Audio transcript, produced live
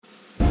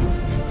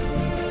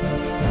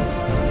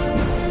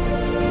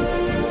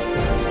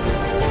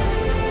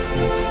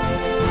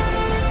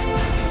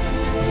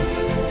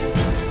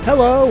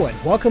Hello,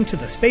 and welcome to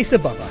The Space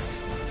Above Us.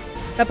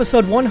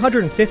 Episode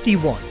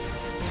 151,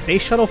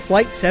 Space Shuttle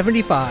Flight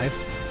 75,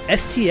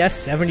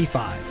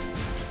 STS-75.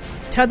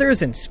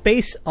 Tethers in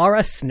Space are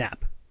a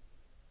snap.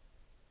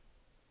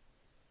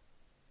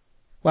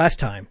 Last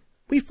time,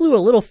 we flew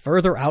a little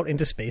further out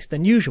into space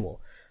than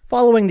usual,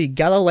 following the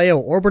Galileo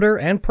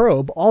orbiter and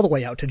probe all the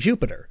way out to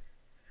Jupiter.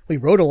 We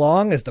rode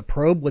along as the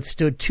probe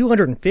withstood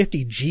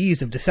 250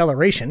 Gs of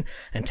deceleration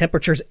and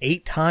temperatures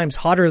 8 times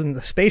hotter than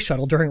the space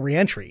shuttle during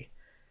re-entry.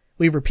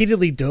 We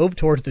repeatedly dove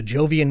towards the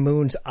Jovian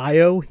moons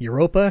Io,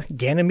 Europa,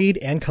 Ganymede,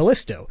 and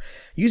Callisto,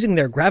 using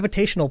their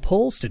gravitational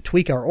pulls to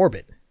tweak our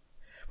orbit.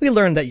 We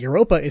learned that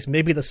Europa is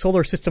maybe the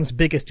solar system's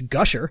biggest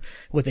gusher,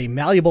 with a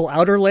malleable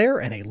outer layer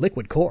and a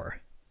liquid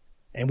core.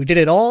 And we did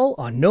it all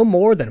on no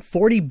more than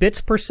 40 bits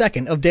per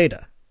second of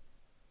data.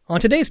 On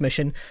today's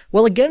mission,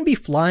 we'll again be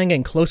flying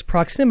in close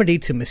proximity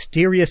to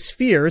mysterious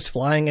spheres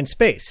flying in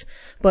space,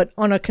 but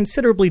on a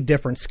considerably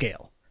different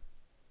scale.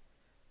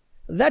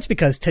 That's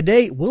because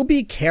today we'll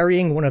be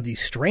carrying one of the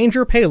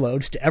stranger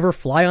payloads to ever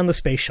fly on the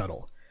space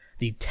shuttle,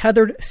 the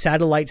Tethered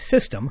Satellite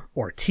System,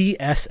 or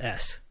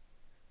TSS.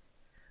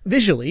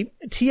 Visually,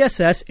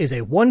 TSS is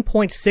a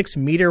 1.6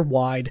 meter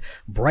wide,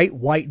 bright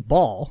white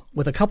ball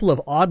with a couple of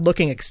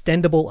odd-looking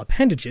extendable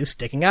appendages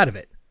sticking out of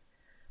it.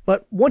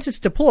 But once it's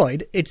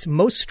deployed, its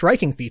most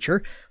striking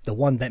feature, the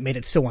one that made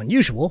it so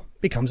unusual,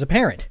 becomes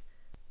apparent.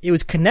 It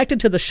was connected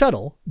to the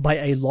shuttle by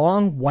a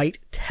long white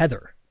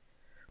tether.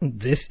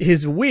 This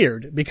is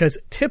weird, because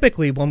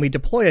typically when we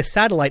deploy a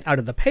satellite out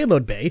of the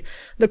payload bay,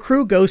 the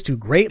crew goes to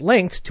great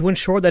lengths to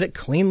ensure that it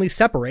cleanly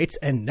separates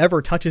and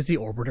never touches the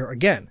orbiter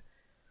again.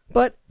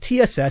 But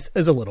TSS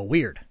is a little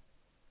weird.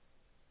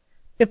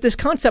 If this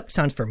concept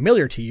sounds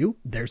familiar to you,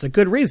 there's a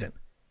good reason.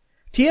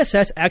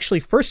 TSS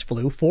actually first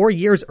flew 4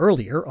 years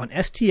earlier on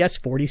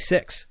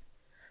STS-46.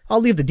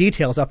 I'll leave the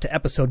details up to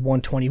episode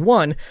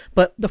 121,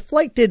 but the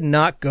flight did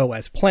not go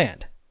as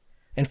planned.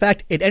 In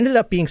fact, it ended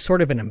up being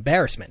sort of an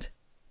embarrassment.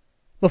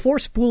 Before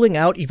spooling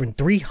out even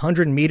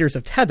 300 meters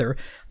of tether,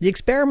 the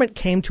experiment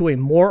came to a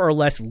more or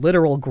less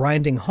literal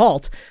grinding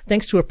halt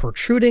thanks to a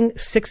protruding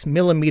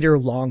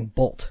 6mm long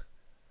bolt.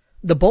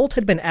 The bolt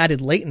had been added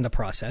late in the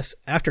process,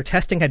 after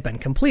testing had been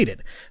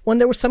completed, when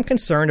there was some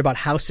concern about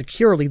how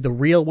securely the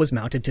reel was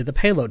mounted to the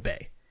payload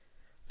bay.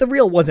 The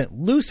reel wasn't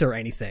loose or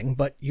anything,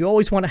 but you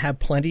always want to have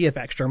plenty of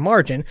extra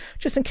margin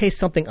just in case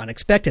something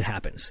unexpected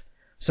happens.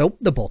 So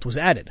the bolt was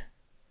added.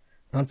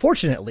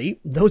 Unfortunately,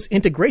 those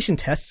integration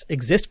tests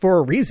exist for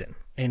a reason,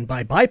 and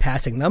by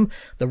bypassing them,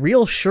 the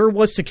reel sure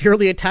was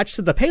securely attached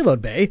to the payload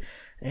bay,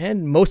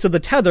 and most of the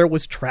tether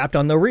was trapped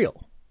on the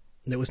reel.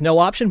 There was no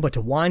option but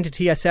to wind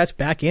TSS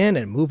back in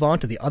and move on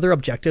to the other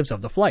objectives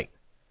of the flight.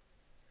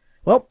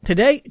 Well,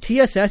 today,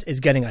 TSS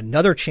is getting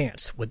another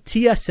chance with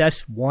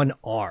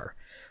TSS-1R,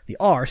 the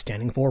R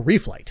standing for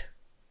reflight.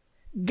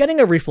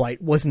 Getting a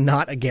reflight was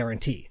not a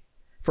guarantee.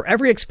 For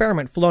every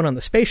experiment flown on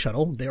the space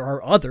shuttle, there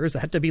are others that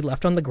had to be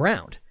left on the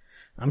ground.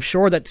 I'm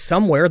sure that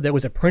somewhere there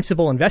was a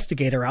principal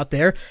investigator out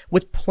there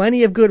with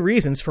plenty of good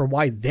reasons for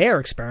why their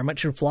experiment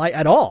should fly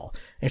at all,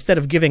 instead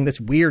of giving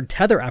this weird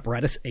tether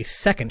apparatus a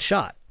second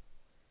shot.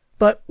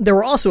 But there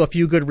were also a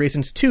few good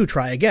reasons to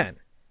try again.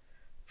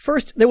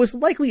 First, there was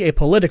likely a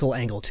political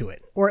angle to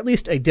it, or at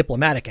least a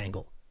diplomatic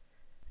angle.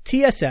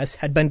 TSS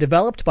had been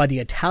developed by the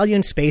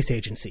Italian Space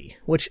Agency,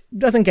 which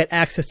doesn't get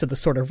access to the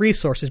sort of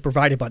resources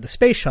provided by the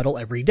space shuttle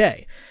every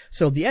day,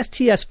 so the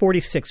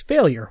STS-46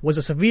 failure was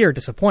a severe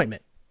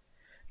disappointment.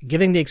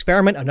 Giving the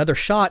experiment another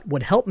shot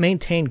would help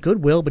maintain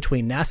goodwill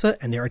between NASA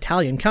and their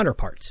Italian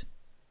counterparts.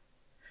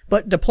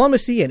 But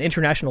diplomacy and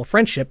international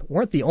friendship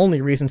weren't the only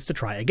reasons to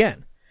try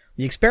again.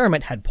 The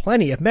experiment had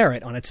plenty of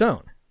merit on its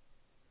own.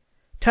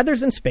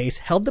 Tethers in space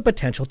held the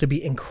potential to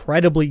be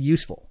incredibly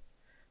useful.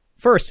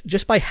 First,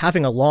 just by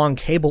having a long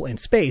cable in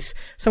space,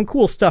 some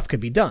cool stuff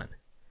could be done.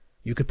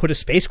 You could put a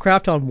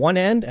spacecraft on one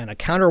end and a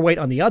counterweight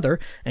on the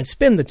other and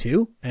spin the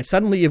two, and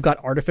suddenly you've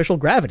got artificial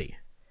gravity.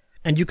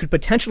 And you could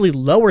potentially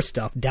lower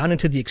stuff down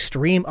into the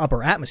extreme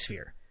upper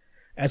atmosphere.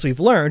 As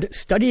we've learned,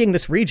 studying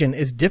this region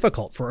is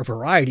difficult for a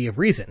variety of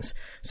reasons,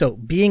 so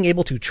being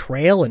able to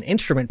trail an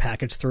instrument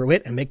package through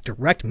it and make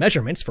direct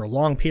measurements for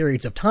long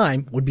periods of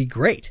time would be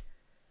great.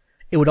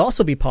 It would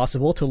also be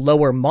possible to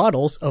lower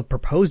models of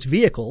proposed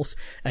vehicles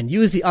and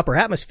use the upper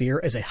atmosphere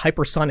as a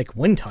hypersonic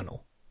wind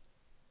tunnel.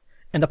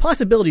 And the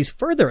possibilities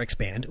further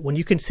expand when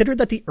you consider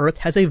that the Earth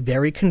has a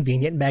very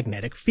convenient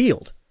magnetic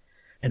field.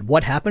 And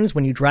what happens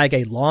when you drag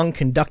a long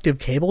conductive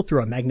cable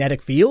through a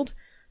magnetic field?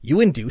 You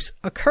induce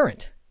a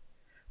current.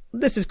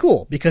 This is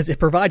cool because it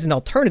provides an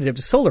alternative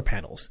to solar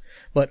panels,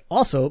 but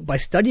also by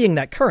studying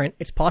that current,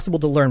 it's possible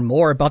to learn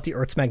more about the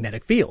Earth's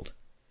magnetic field.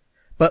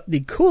 But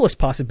the coolest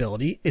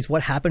possibility is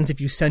what happens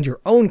if you send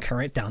your own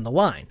current down the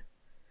line.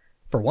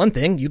 For one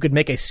thing, you could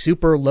make a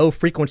super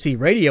low-frequency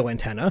radio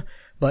antenna,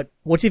 but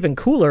what's even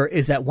cooler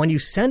is that when you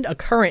send a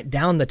current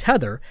down the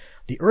tether,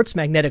 the Earth's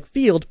magnetic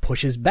field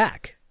pushes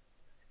back.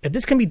 If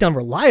this can be done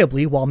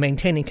reliably while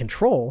maintaining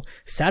control,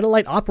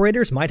 satellite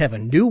operators might have a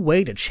new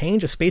way to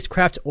change a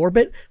spacecraft's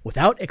orbit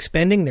without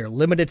expending their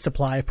limited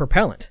supply of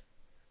propellant.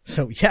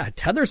 So yeah,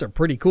 tethers are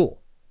pretty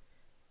cool.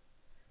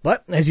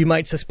 But, as you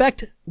might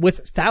suspect,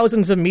 with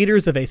thousands of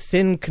meters of a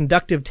thin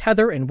conductive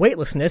tether and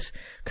weightlessness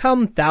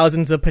come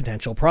thousands of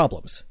potential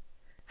problems.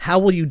 How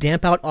will you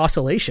damp out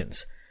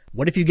oscillations?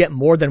 What if you get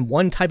more than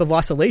one type of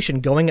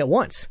oscillation going at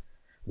once?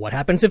 What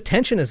happens if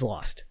tension is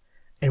lost?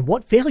 And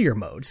what failure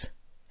modes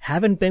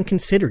haven't been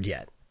considered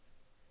yet?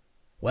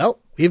 Well,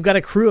 we've got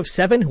a crew of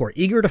 7 who are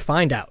eager to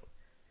find out.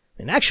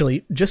 And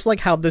actually, just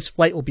like how this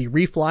flight will be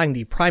reflying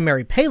the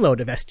primary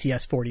payload of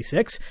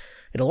STS-46,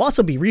 it'll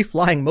also be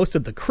reflying most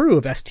of the crew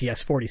of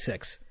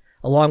STS-46,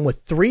 along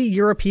with 3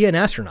 European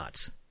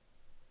astronauts.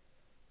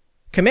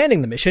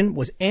 Commanding the mission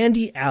was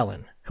Andy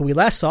Allen, who we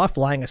last saw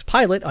flying as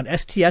pilot on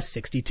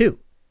STS-62.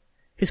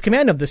 His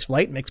command of this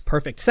flight makes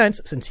perfect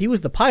sense since he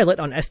was the pilot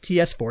on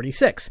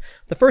STS-46,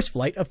 the first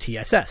flight of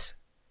TSS.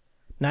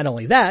 Not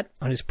only that,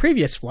 on his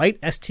previous flight,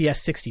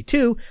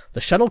 STS-62, the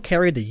shuttle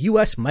carried the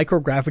U.S.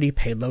 Microgravity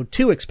Payload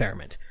 2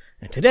 experiment,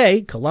 and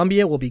today,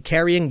 Columbia will be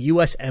carrying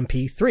US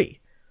MP-3.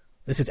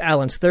 This is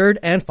Allen's third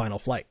and final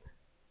flight.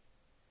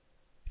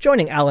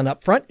 Joining Allen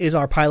up front is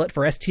our pilot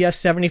for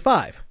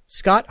STS-75,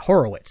 Scott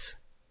Horowitz.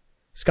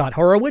 Scott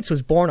Horowitz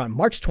was born on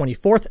March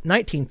 24,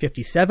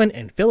 1957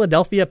 in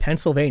Philadelphia,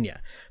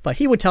 Pennsylvania, but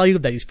he would tell you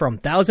that he's from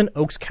Thousand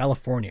Oaks,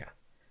 California.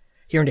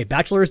 He earned a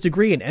bachelor's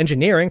degree in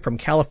engineering from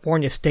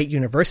California State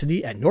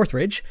University at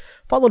Northridge,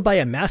 followed by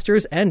a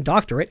master's and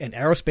doctorate in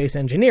aerospace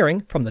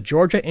engineering from the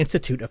Georgia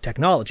Institute of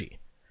Technology.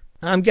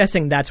 I'm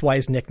guessing that's why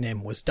his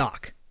nickname was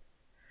Doc.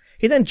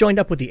 He then joined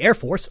up with the Air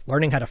Force,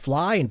 learning how to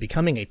fly and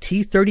becoming a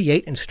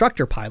T-38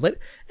 instructor pilot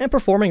and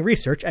performing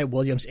research at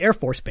Williams Air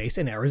Force Base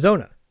in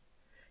Arizona.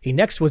 He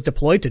next was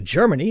deployed to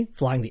Germany,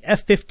 flying the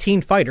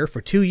F-15 fighter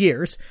for 2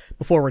 years,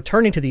 before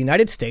returning to the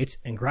United States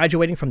and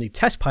graduating from the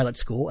test pilot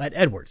school at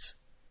Edwards.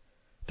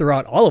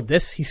 Throughout all of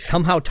this, he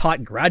somehow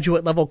taught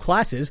graduate-level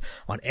classes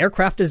on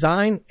aircraft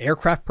design,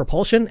 aircraft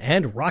propulsion,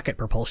 and rocket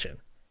propulsion.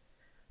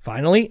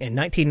 Finally, in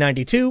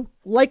 1992,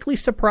 likely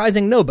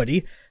surprising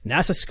nobody,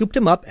 NASA scooped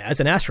him up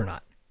as an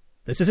astronaut.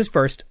 This is his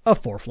first of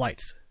 4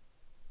 flights.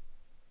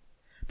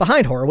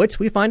 Behind Horowitz,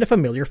 we find a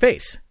familiar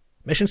face.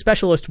 Mission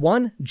Specialist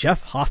 1,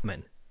 Jeff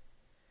Hoffman.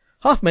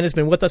 Hoffman has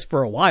been with us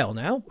for a while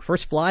now,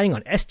 first flying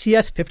on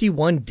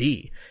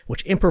STS-51D,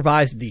 which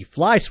improvised the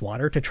fly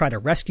swatter to try to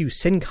rescue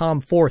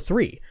SYNCOM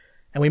 4-3,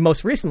 and we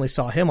most recently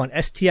saw him on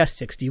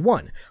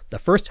STS-61, the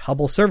first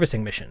Hubble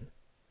servicing mission.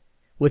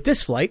 With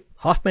this flight,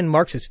 Hoffman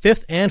marks his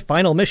 5th and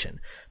final mission,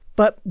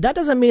 but that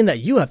doesn't mean that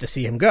you have to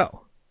see him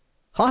go.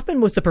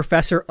 Hoffman was the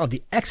professor of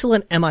the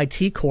excellent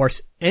MIT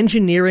course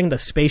Engineering the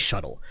Space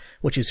Shuttle,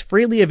 which is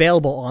freely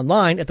available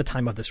online at the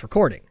time of this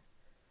recording.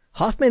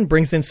 Hoffman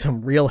brings in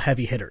some real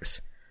heavy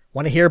hitters.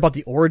 Want to hear about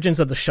the origins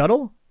of the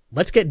shuttle?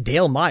 Let's get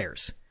Dale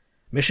Myers.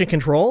 Mission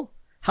Control?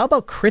 How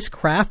about Chris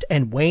Kraft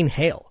and Wayne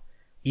Hale?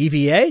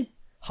 EVA?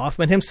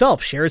 Hoffman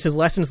himself shares his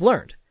lessons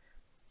learned.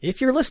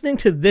 If you're listening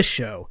to this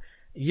show,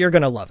 you're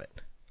gonna love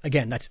it.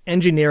 Again, that's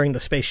Engineering the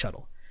Space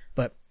Shuttle.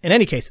 But in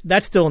any case,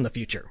 that's still in the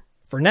future.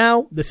 For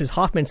now, this is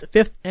Hoffman's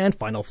 5th and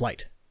final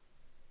flight.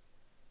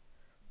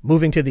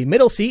 Moving to the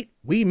middle seat,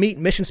 we meet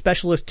Mission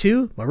Specialist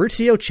 2,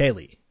 Maurizio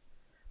Celli.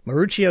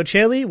 Maurizio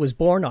Celli was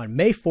born on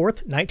May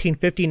 4th,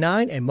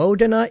 1959 in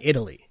Modena,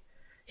 Italy.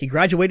 He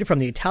graduated from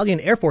the Italian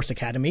Air Force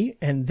Academy,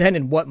 and then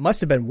in what must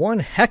have been one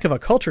heck of a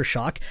culture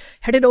shock,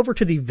 headed over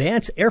to the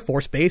Vance Air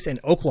Force Base in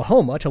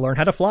Oklahoma to learn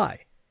how to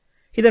fly.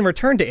 He then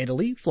returned to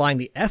Italy, flying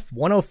the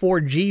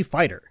F-104G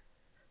fighter.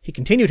 He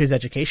continued his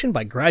education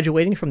by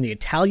graduating from the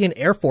Italian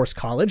Air Force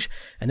College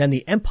and then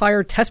the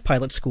Empire Test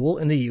Pilot School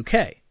in the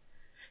UK.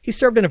 He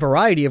served in a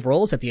variety of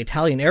roles at the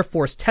Italian Air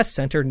Force Test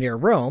Center near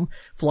Rome,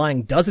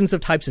 flying dozens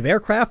of types of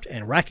aircraft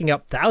and racking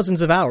up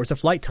thousands of hours of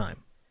flight time.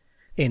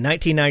 In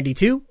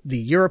 1992, the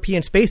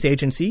European Space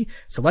Agency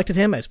selected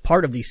him as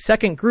part of the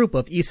second group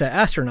of ESA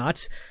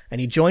astronauts,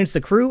 and he joins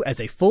the crew as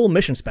a full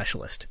mission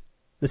specialist.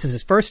 This is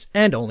his first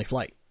and only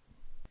flight.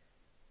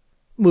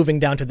 Moving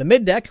down to the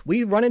middeck,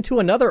 we run into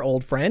another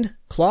old friend,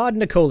 Claude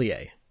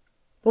Nicollier.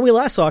 When we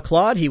last saw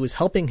Claude, he was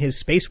helping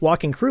his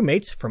spacewalking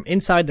crewmates from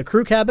inside the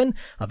crew cabin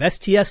of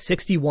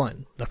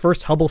STS-61, the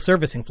first Hubble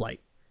servicing flight.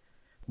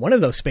 One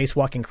of those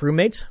spacewalking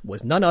crewmates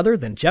was none other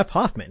than Jeff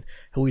Hoffman,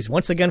 who he's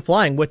once again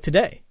flying with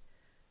today.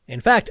 In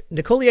fact,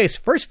 Nicollier's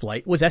first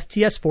flight was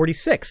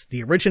STS-46,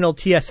 the original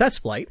TSS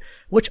flight,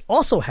 which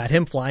also had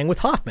him flying with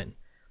Hoffman.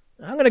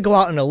 I'm going to go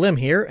out on a limb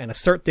here and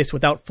assert this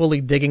without fully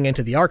digging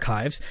into the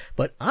archives,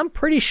 but I'm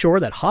pretty sure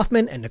that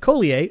Hoffman and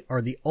Nicollier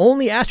are the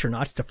only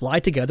astronauts to fly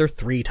together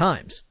 3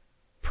 times.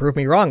 Prove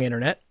me wrong,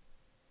 Internet.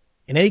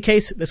 In any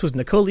case, this was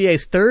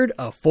Nicollier's third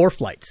of 4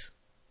 flights.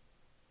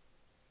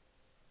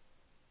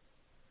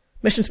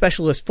 Mission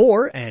Specialist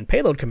 4 and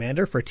Payload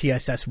Commander for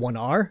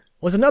TSS-1R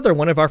was another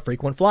one of our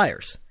frequent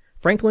flyers,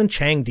 Franklin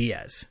Chang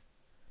Diaz.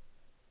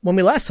 When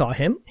we last saw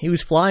him, he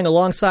was flying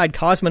alongside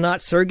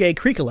cosmonaut Sergei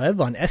Krikalev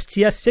on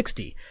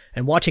STS-60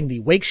 and watching the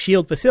Wake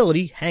Shield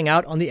facility hang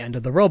out on the end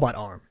of the robot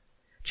arm.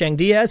 Chang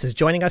Diaz is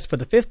joining us for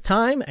the 5th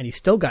time, and he's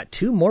still got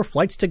 2 more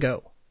flights to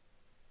go.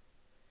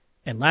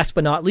 And last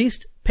but not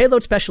least,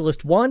 Payload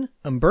Specialist 1,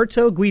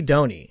 Umberto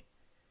Guidoni.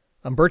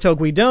 Umberto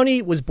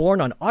Guidoni was born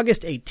on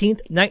August 18,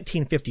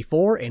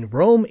 1954 in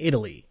Rome,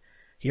 Italy.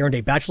 He earned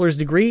a bachelor's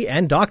degree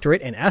and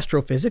doctorate in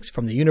astrophysics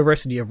from the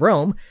University of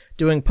Rome,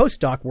 doing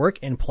postdoc work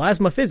in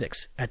plasma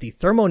physics at the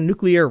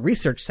Thermonuclear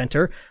Research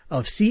Center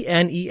of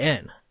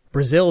CNEN,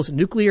 Brazil's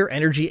nuclear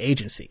energy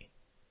agency.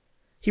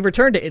 He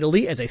returned to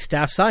Italy as a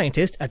staff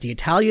scientist at the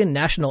Italian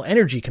National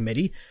Energy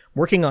Committee,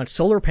 working on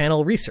solar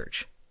panel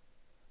research.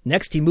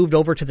 Next, he moved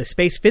over to the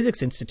Space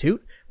Physics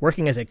Institute,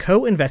 working as a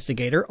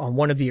co-investigator on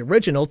one of the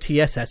original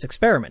TSS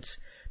experiments,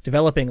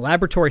 developing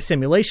laboratory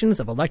simulations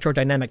of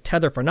electrodynamic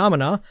tether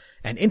phenomena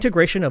and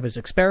integration of his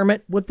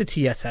experiment with the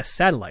TSS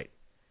satellite.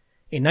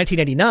 In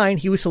 1989,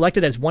 he was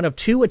selected as one of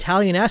 2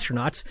 Italian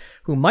astronauts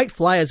who might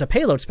fly as a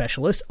payload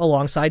specialist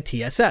alongside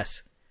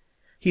TSS.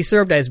 He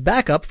served as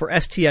backup for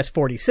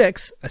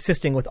STS-46,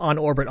 assisting with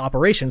on-orbit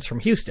operations from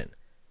Houston.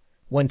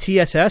 When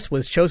TSS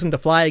was chosen to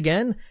fly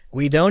again,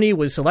 Guidoni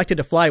was selected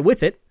to fly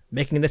with it,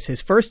 making this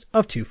his first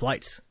of 2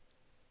 flights.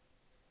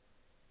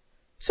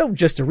 So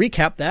just to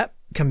recap that,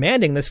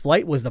 commanding this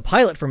flight was the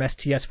pilot from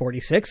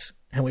STS-46,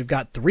 and we've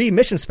got 3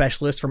 mission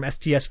specialists from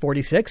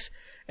STS-46,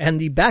 and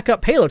the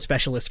backup payload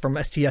specialist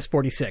from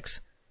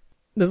STS-46.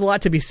 There's a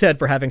lot to be said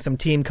for having some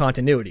team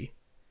continuity.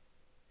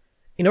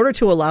 In order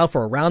to allow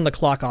for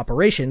around-the-clock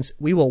operations,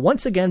 we will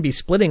once again be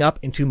splitting up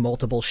into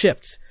multiple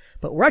shifts,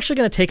 but we're actually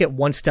going to take it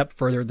one step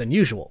further than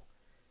usual.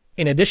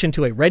 In addition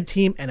to a red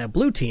team and a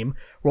blue team,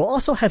 we'll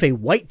also have a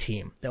white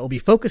team that will be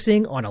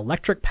focusing on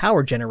electric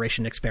power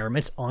generation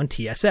experiments on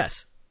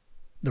TSS.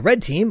 The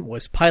red team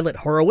was pilot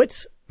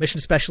Horowitz,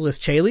 mission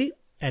specialist Chaley,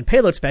 and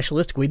payload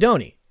specialist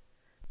Guidoni.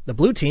 The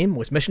blue team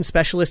was mission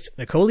specialist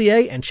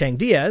Nicolier and Chang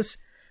Diaz,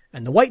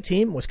 and the white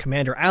team was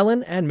Commander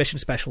Allen and mission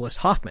specialist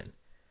Hoffman.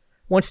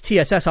 Once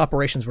TSS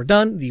operations were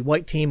done, the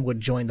white team would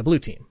join the blue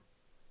team.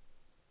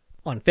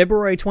 On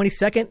February 22,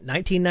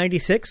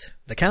 1996,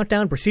 the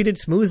countdown proceeded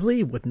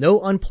smoothly with no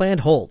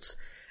unplanned holds,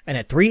 and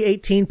at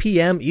 3:18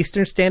 p.m.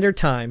 Eastern Standard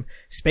Time,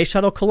 Space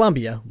Shuttle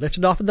Columbia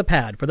lifted off of the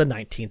pad for the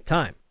 19th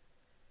time.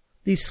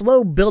 The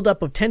slow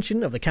buildup of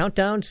tension of the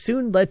countdown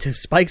soon led to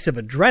spikes of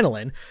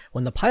adrenaline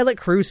when the pilot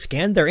crews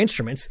scanned their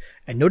instruments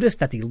and noticed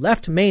that the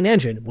left main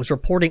engine was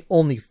reporting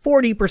only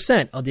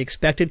 40% of the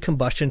expected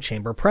combustion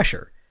chamber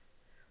pressure.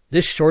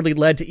 This surely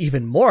led to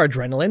even more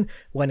adrenaline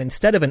when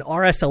instead of an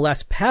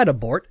RSLS pad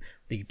abort,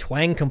 the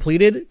twang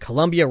completed,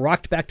 Columbia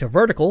rocked back to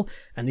vertical,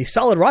 and the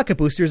solid rocket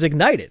boosters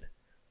ignited.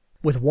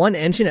 With one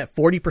engine at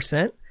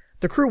 40%,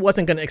 the crew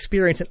wasn't going to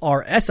experience an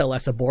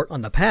RSLS abort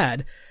on the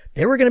pad.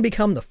 They were going to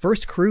become the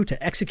first crew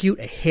to execute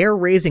a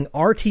hair-raising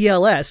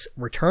RTLS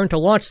return to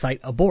launch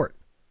site abort.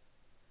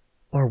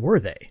 Or were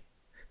they?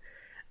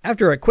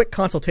 After a quick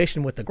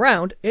consultation with the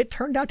ground, it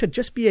turned out to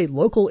just be a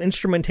local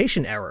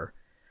instrumentation error.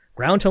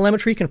 Ground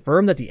telemetry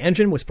confirmed that the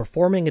engine was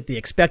performing at the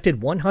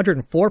expected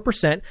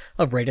 104%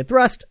 of rated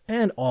thrust,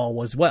 and all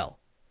was well.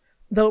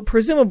 Though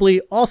presumably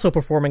also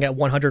performing at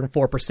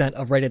 104%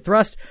 of rated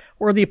thrust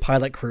were the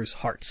pilot crew's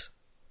hearts.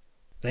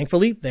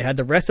 Thankfully, they had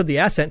the rest of the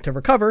ascent to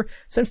recover,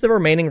 since the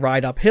remaining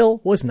ride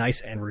uphill was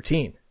nice and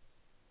routine.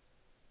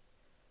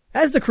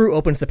 As the crew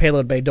opens the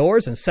payload bay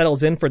doors and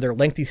settles in for their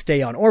lengthy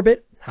stay on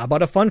orbit, how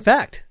about a fun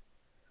fact?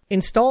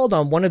 Installed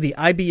on one of the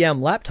IBM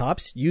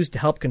laptops used to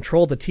help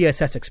control the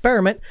TSS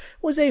experiment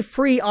was a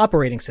free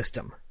operating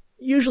system,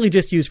 usually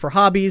just used for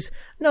hobbies,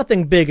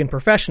 nothing big and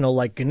professional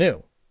like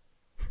GNU.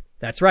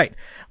 That's right,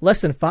 less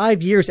than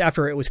 5 years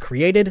after it was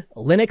created,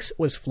 Linux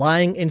was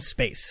flying in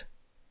space.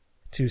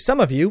 To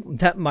some of you,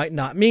 that might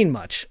not mean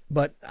much,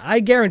 but I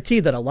guarantee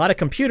that a lot of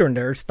computer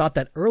nerds thought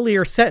that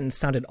earlier sentence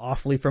sounded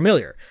awfully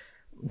familiar.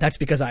 That's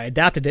because I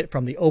adapted it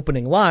from the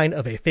opening line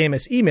of a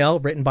famous email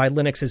written by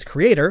Linux's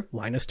creator,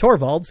 Linus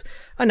Torvalds,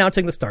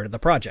 announcing the start of the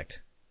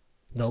project.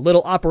 The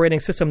little operating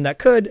system that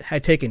could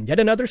had taken yet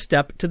another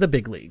step to the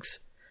big leagues.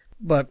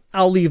 But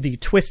I'll leave the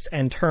twists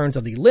and turns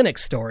of the Linux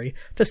story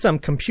to some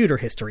computer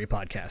history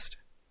podcast.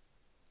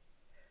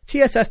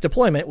 TSS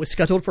deployment was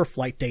scheduled for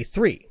Flight Day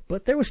 3,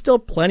 but there was still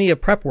plenty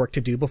of prep work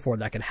to do before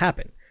that could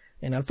happen,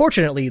 and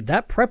unfortunately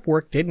that prep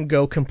work didn't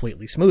go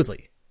completely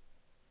smoothly.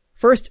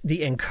 First, the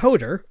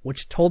encoder,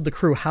 which told the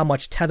crew how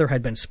much tether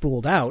had been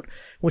spooled out,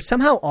 was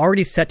somehow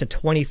already set to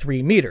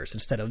 23 meters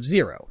instead of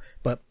 0,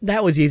 but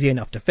that was easy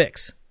enough to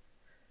fix.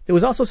 There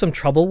was also some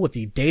trouble with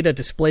the data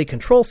display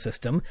control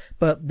system,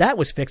 but that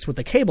was fixed with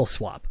a cable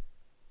swap.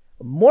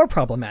 More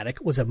problematic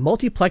was a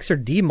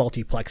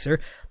multiplexer-demultiplexer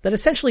that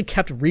essentially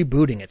kept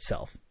rebooting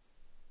itself.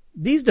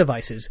 These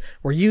devices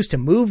were used to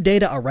move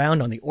data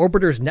around on the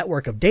orbiter's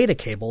network of data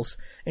cables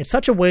in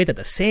such a way that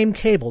the same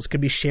cables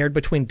could be shared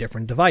between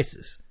different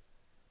devices.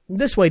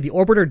 This way, the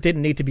orbiter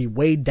didn't need to be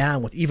weighed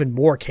down with even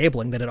more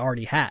cabling than it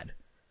already had.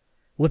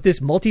 With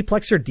this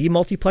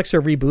multiplexer-demultiplexer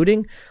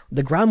rebooting,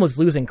 the ground was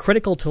losing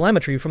critical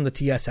telemetry from the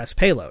TSS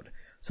payload,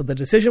 so the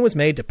decision was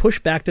made to push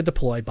back the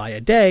deploy by a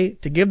day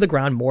to give the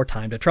ground more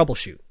time to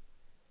troubleshoot.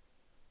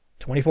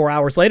 24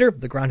 hours later,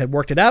 the ground had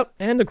worked it out,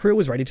 and the crew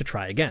was ready to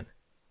try again.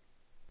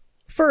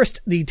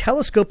 First, the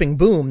telescoping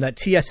boom that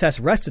TSS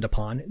rested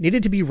upon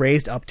needed to be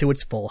raised up to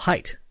its full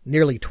height,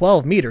 nearly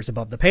 12 meters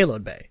above the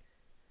payload bay.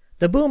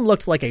 The boom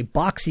looked like a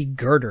boxy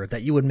girder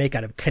that you would make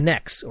out of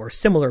K'NEX or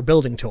similar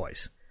building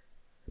toys.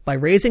 By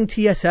raising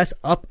TSS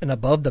up and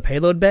above the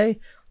payload bay,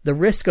 the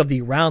risk of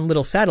the round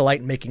little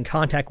satellite making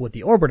contact with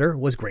the orbiter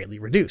was greatly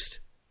reduced.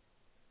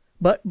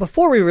 But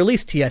before we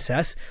release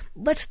TSS,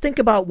 let's think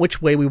about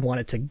which way we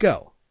want it to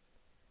go.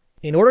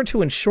 In order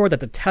to ensure that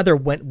the tether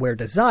went where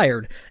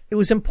desired, it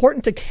was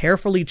important to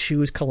carefully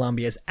choose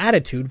Columbia's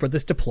attitude for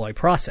this deploy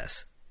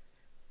process.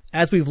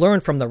 As we've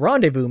learned from the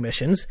rendezvous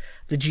missions,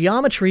 the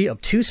geometry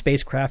of two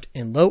spacecraft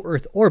in low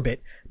Earth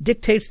orbit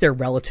dictates their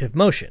relative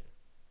motion.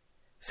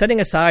 Setting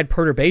aside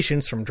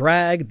perturbations from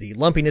drag, the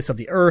lumpiness of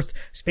the Earth,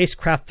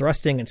 spacecraft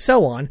thrusting, and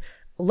so on,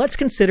 let's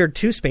consider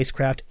two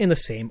spacecraft in the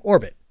same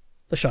orbit,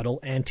 the shuttle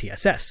and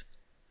TSS.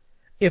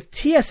 If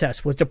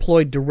TSS was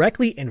deployed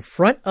directly in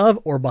front of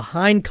or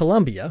behind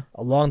Columbia,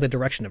 along the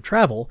direction of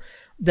travel,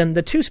 then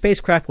the two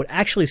spacecraft would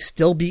actually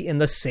still be in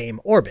the same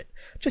orbit,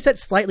 just at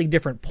slightly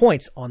different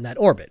points on that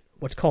orbit,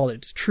 what's called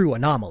its true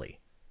anomaly.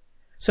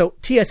 So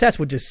TSS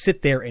would just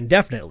sit there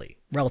indefinitely,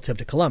 relative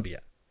to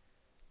Columbia.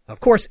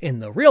 Of course, in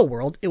the real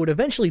world, it would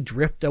eventually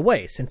drift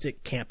away since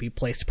it can't be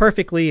placed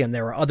perfectly and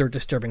there are other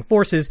disturbing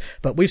forces,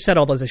 but we've set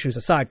all those issues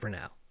aside for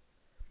now.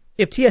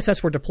 If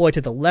TSS were deployed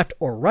to the left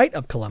or right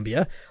of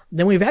Columbia,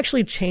 then we've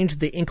actually changed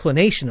the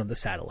inclination of the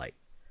satellite.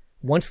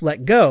 Once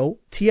let go,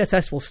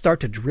 TSS will start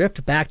to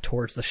drift back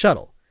towards the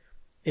shuttle.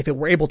 If it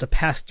were able to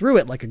pass through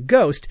it like a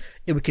ghost,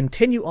 it would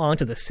continue on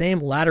to the same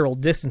lateral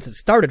distance it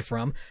started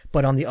from,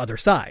 but on the other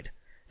side.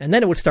 And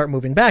then it would start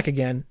moving back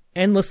again,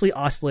 endlessly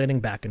oscillating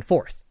back and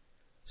forth.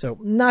 So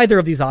neither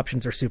of these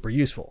options are super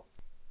useful.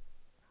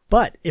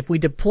 But if we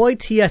deploy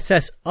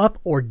TSS up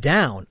or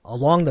down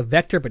along the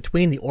vector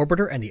between the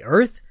orbiter and the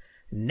Earth,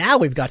 now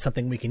we've got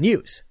something we can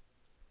use.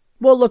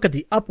 We'll look at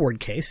the upward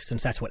case,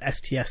 since that's what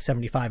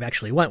STS-75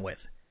 actually went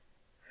with.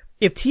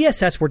 If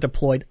TSS were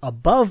deployed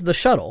above the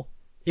shuttle,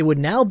 it would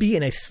now be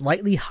in a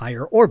slightly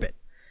higher orbit,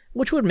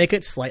 which would make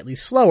it slightly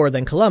slower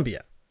than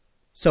Columbia.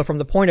 So from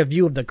the point of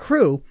view of the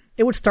crew,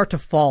 it would start to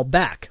fall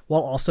back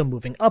while also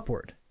moving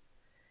upward.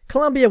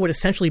 Columbia would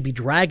essentially be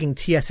dragging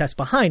TSS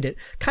behind it,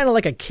 kind of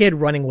like a kid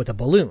running with a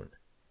balloon.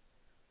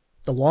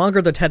 The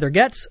longer the tether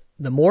gets,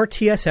 the more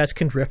TSS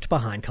can drift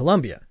behind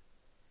Columbia.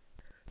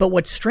 But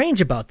what's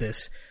strange about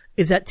this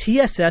is that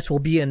TSS will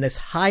be in this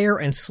higher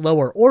and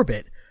slower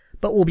orbit,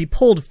 but will be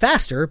pulled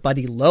faster by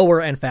the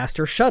lower and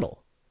faster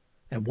shuttle.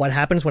 And what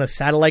happens when a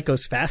satellite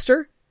goes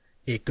faster?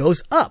 It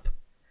goes up.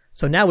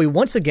 So now we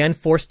once again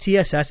force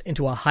TSS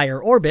into a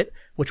higher orbit,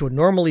 which would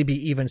normally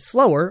be even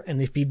slower, and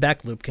the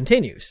feedback loop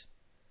continues.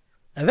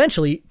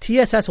 Eventually,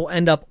 TSS will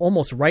end up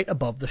almost right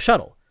above the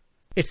shuttle.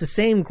 It's the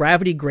same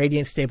gravity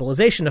gradient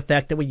stabilization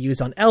effect that we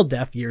used on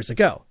LDEF years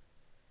ago.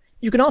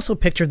 You can also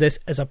picture this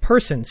as a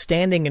person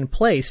standing in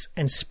place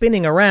and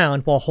spinning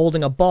around while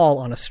holding a ball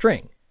on a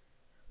string.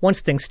 Once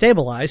things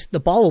stabilize,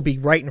 the ball will be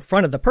right in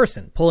front of the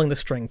person, pulling the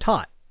string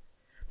taut.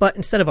 But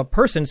instead of a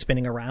person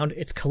spinning around,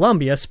 it's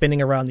Columbia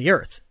spinning around the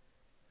Earth.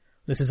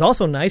 This is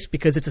also nice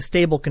because it's a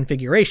stable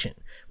configuration,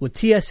 with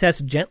TSS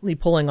gently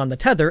pulling on the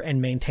tether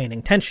and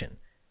maintaining tension.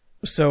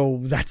 So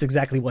that's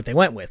exactly what they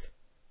went with.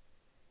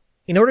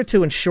 In order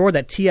to ensure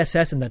that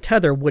TSS and the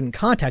tether wouldn't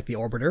contact the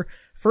orbiter,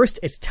 first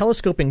its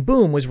telescoping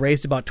boom was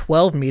raised about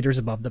 12 meters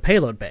above the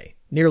payload bay,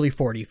 nearly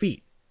 40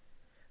 feet.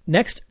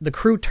 Next, the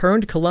crew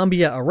turned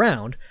Columbia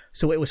around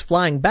so it was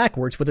flying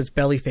backwards with its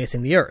belly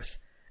facing the Earth,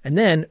 and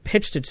then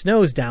pitched its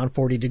nose down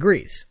 40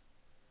 degrees.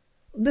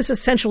 This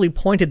essentially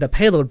pointed the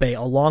payload bay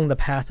along the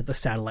path that the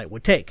satellite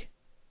would take.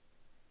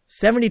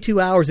 72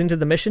 hours into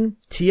the mission,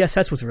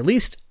 TSS was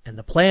released, and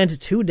the planned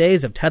 2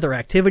 days of tether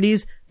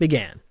activities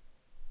began.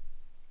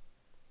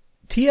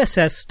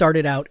 TSS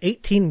started out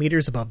 18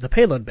 meters above the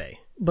payload bay,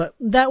 but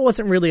that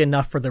wasn't really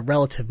enough for the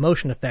relative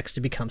motion effects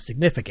to become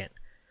significant.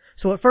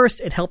 So at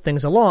first, it helped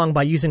things along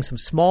by using some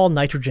small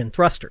nitrogen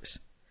thrusters.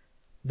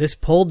 This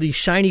pulled the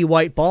shiny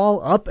white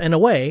ball up and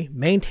away,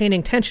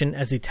 maintaining tension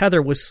as the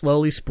tether was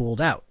slowly spooled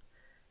out.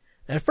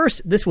 At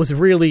first, this was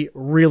really,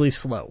 really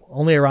slow,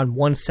 only around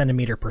 1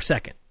 centimeter per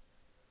second.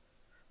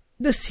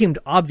 This seemed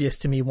obvious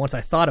to me once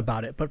I thought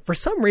about it, but for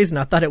some reason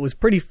I thought it was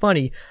pretty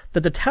funny that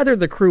the tether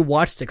the crew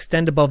watched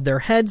extend above their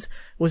heads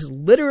was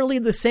literally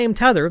the same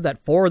tether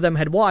that 4 of them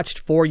had watched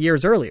 4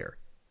 years earlier.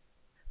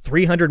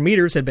 300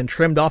 meters had been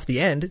trimmed off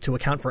the end to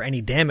account for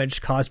any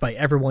damage caused by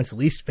everyone's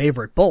least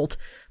favorite bolt,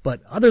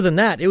 but other than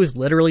that, it was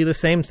literally the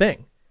same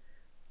thing.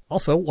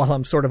 Also, while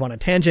I'm sort of on a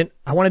tangent,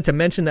 I wanted to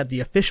mention that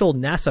the official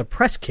NASA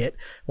press kit,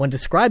 when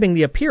describing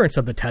the appearance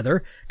of the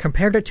tether,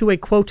 compared it to a,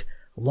 quote,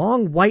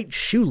 long white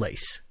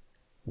shoelace.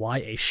 Why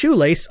a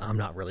shoelace, I'm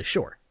not really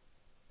sure.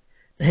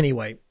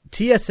 Anyway,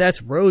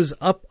 TSS rose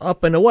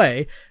up, and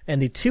away,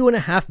 and the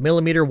 2.5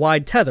 millimeter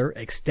wide tether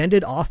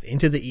extended off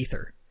into the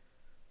ether.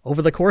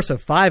 Over the course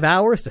of 5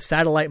 hours, the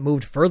satellite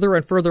moved further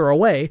and further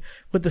away,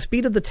 with the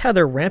speed of the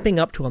tether ramping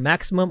up to a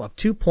maximum of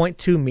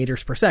 2.2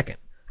 meters per second,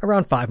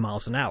 around 5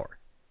 miles an hour.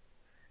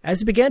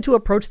 As it began to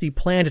approach the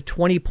planned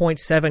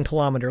 20.7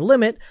 kilometer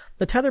limit,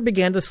 the tether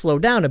began to slow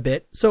down a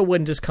bit so it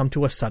wouldn't just come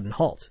to a sudden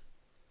halt.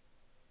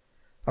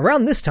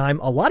 Around this time,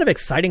 a lot of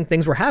exciting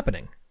things were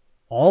happening.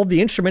 All of the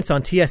instruments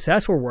on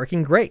TSS were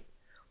working great.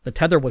 The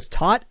tether was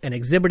taut and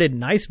exhibited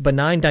nice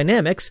benign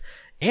dynamics,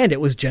 and it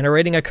was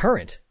generating a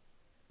current.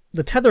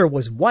 The tether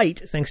was white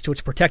thanks to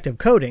its protective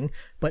coating,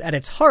 but at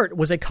its heart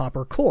was a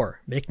copper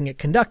core, making it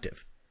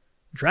conductive.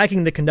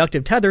 Dragging the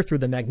conductive tether through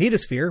the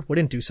magnetosphere would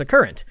induce a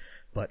current,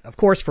 but of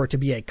course for it to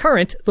be a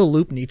current, the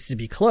loop needs to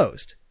be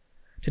closed.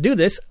 To do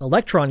this,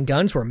 electron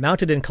guns were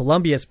mounted in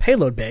Columbia's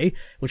payload bay,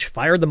 which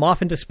fired them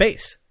off into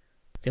space.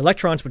 The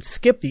electrons would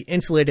skip the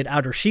insulated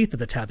outer sheath of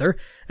the tether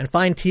and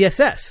find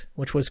TSS,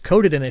 which was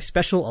coated in a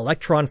special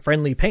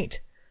electron-friendly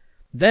paint.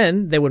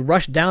 Then they would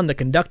rush down the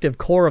conductive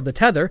core of the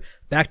tether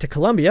back to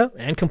Columbia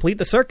and complete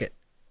the circuit.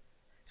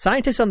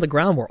 Scientists on the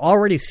ground were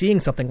already seeing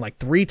something like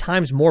 3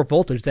 times more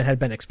voltage than had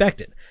been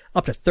expected,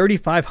 up to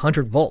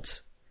 3,500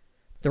 volts.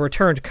 The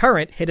returned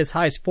current hit as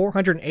high as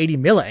 480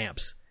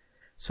 milliamps.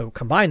 So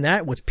combine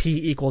that with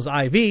P equals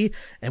IV,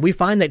 and we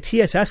find that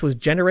TSS was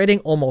generating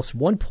almost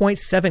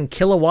 1.7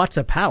 kilowatts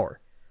of power.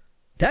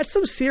 That's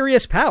some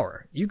serious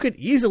power. You could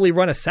easily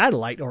run a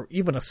satellite or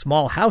even a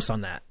small house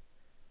on that.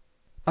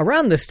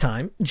 Around this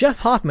time, Jeff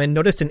Hoffman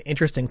noticed an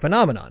interesting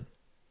phenomenon.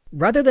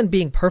 Rather than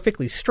being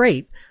perfectly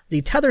straight,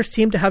 the tether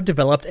seemed to have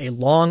developed a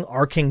long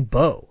arcing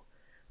bow.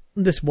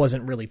 This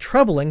wasn't really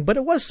troubling, but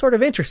it was sort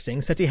of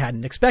interesting since he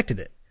hadn't expected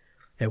it.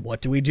 And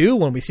what do we do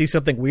when we see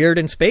something weird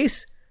in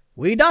space?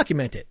 We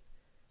document it.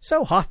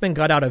 So Hoffman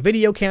got out a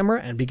video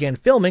camera and began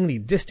filming the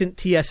distant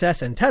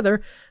TSS and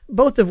tether,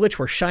 both of which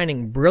were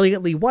shining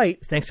brilliantly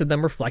white thanks to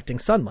them reflecting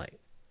sunlight.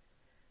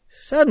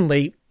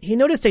 Suddenly, he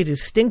noticed a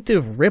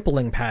distinctive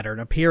rippling pattern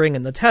appearing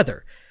in the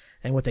tether,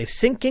 and with a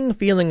sinking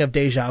feeling of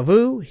déjà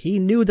vu, he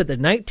knew that the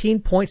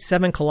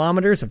 19.7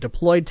 kilometers of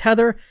deployed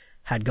tether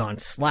had gone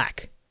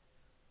slack.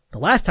 The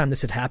last time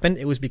this had happened,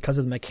 it was because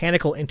of the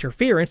mechanical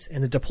interference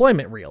in the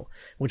deployment reel,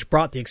 which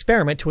brought the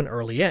experiment to an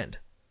early end.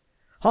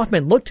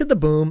 Hoffman looked to the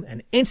boom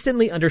and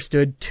instantly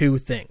understood 2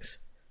 things.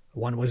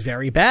 One was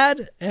very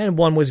bad, and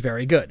one was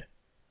very good.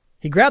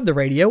 He grabbed the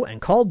radio and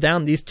called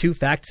down these 2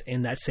 facts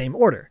in that same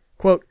order.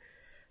 Quote,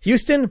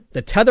 "Houston,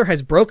 the tether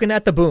has broken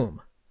at the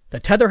boom. The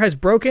tether has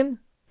broken.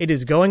 It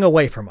is going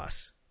away from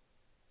us."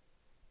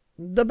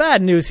 The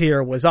bad news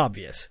here was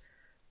obvious.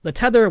 The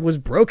tether was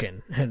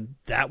broken, and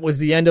that was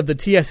the end of the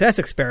TSS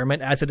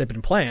experiment as it had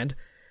been planned.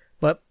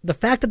 But the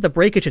fact that the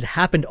breakage had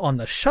happened on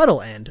the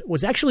shuttle end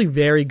was actually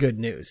very good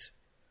news.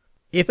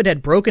 If it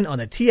had broken on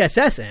the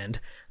TSS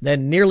end,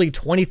 then nearly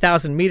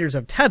 20,000 meters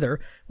of tether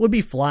would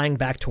be flying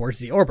back towards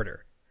the orbiter.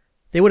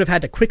 They would have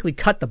had to quickly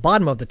cut the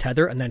bottom of the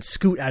tether and then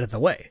scoot out of the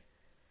way.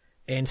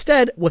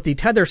 Instead, with the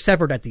tether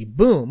severed at the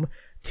boom,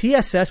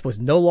 TSS was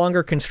no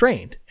longer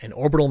constrained, and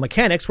orbital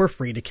mechanics were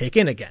free to kick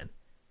in again.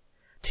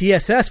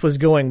 TSS was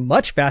going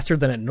much faster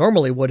than it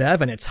normally would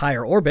have in its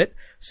higher orbit,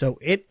 so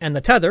it and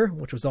the tether,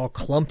 which was all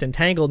clumped and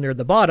tangled near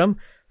the bottom,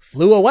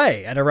 flew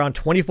away at around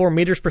 24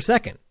 meters per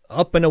second,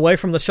 up and away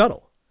from the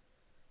shuttle.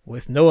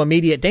 With no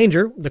immediate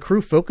danger, the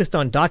crew focused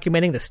on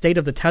documenting the state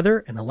of the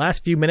tether in the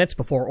last few minutes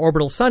before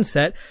orbital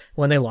sunset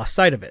when they lost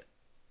sight of it.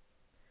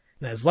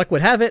 As luck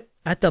would have it,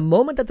 at the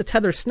moment that the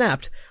tether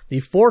snapped, the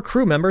 4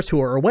 crew members who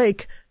were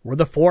awake were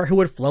the 4 who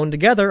had flown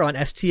together on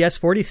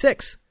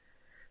STS-46.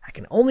 I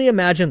can only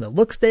imagine the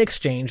looks they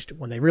exchanged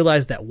when they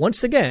realized that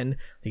once again,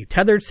 the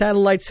tethered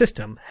satellite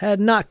system had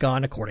not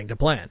gone according to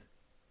plan.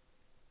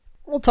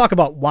 We'll talk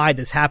about why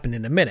this happened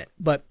in a minute,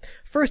 but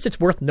first it's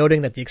worth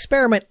noting that the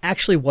experiment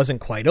actually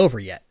wasn't quite over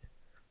yet.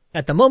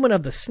 At the moment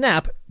of the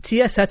snap,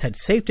 TSS had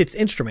safed its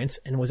instruments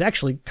and was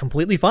actually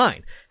completely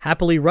fine,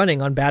 happily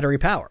running on battery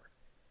power.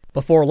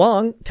 Before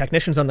long,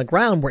 technicians on the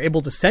ground were able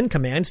to send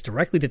commands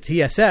directly to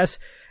TSS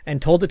and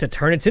told it to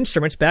turn its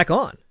instruments back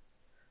on.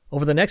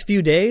 Over the next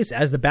few days,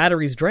 as the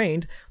batteries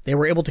drained, they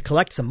were able to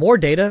collect some more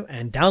data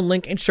and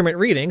downlink instrument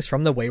readings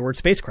from the wayward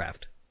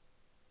spacecraft.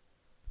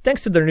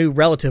 Thanks to their new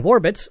relative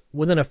orbits,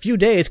 within a few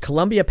days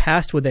Columbia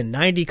passed within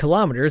 90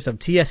 kilometers of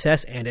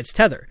TSS and its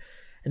tether,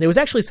 and there was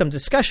actually some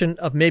discussion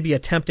of maybe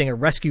attempting a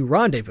rescue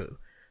rendezvous,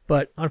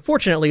 but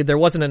unfortunately there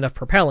wasn't enough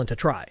propellant to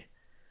try.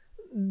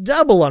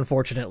 Double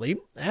unfortunately,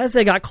 as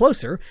they got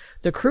closer,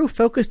 the crew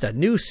focused a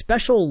new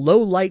special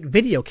low-light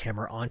video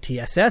camera on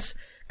TSS,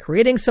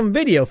 creating some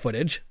video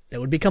footage that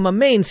would become a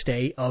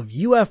mainstay of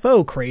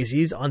UFO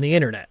crazies on the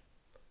internet.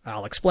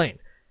 I'll explain.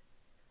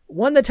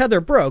 When the tether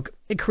broke,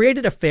 it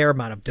created a fair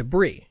amount of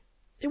debris.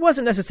 It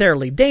wasn't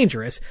necessarily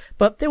dangerous,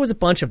 but there was a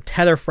bunch of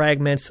tether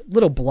fragments,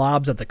 little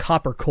blobs of the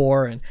copper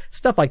core, and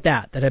stuff like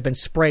that had been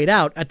sprayed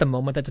out at the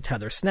moment that the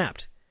tether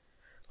snapped.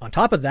 On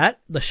top of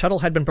that, the shuttle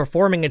had been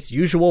performing its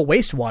usual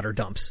wastewater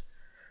dumps.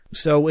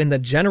 So in the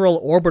general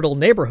orbital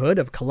neighborhood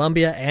of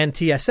Columbia and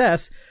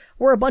TSS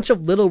were a bunch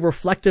of little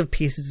reflective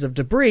pieces of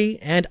debris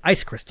and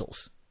ice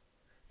crystals.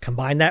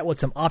 Combine that with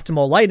some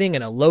optimal lighting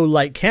and a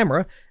low-light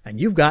camera, and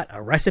you've got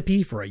a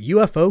recipe for a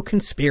UFO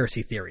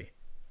conspiracy theory.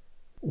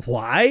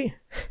 Why?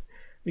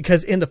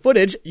 Because in the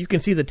footage, you can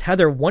see the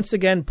tether once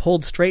again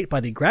pulled straight by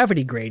the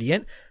gravity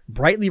gradient,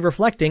 brightly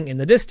reflecting in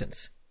the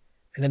distance.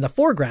 And in the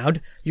foreground,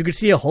 you can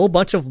see a whole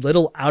bunch of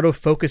little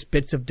out-of-focus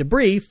bits of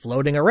debris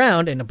floating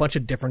around in a bunch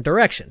of different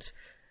directions,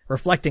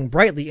 reflecting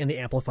brightly in the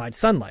amplified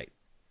sunlight.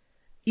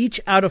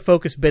 Each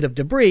out-of-focus bit of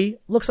debris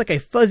looks like a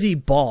fuzzy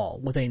ball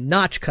with a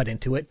notch cut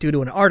into it due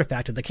to an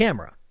artifact of the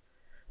camera.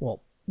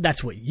 Well,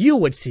 that's what you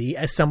would see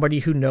as somebody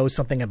who knows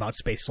something about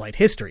spaceflight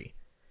history.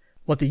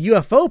 What the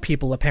UFO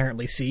people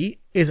apparently see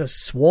is a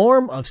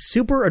swarm of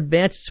super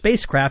advanced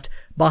spacecraft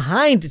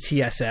behind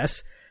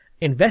TSS,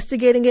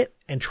 investigating it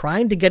and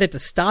trying to get it to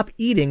stop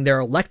eating their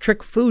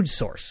electric food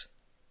source.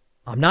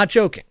 I'm not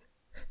joking.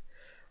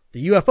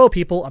 The UFO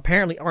people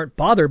apparently aren't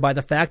bothered by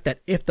the fact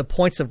that if the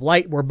points of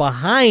light were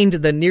behind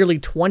the nearly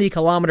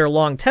 20-kilometer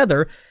long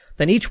tether,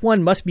 then each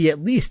one must be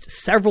at least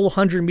several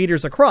hundred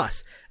meters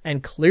across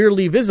and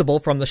clearly visible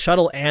from the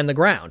shuttle and the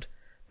ground.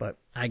 But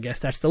I guess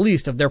that's the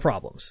least of their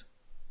problems.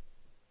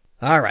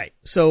 Alright,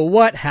 so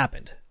what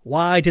happened?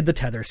 Why did the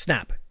tether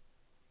snap?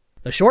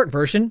 The short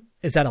version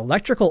is that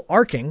electrical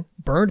arcing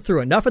burned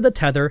through enough of the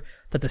tether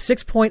that the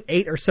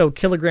 6.8 or so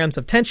kilograms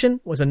of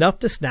tension was enough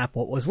to snap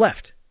what was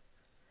left.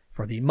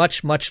 For the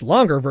much, much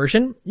longer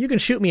version, you can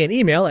shoot me an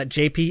email at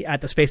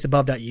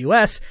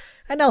jp@thespaceabove.us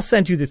and I'll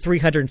send you the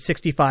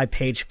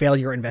 365-page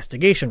failure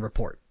investigation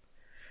report.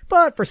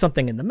 But for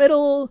something in the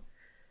middle,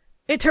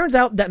 it turns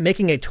out that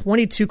making a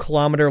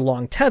 22-kilometer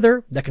long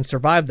tether that can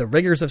survive the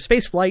rigors of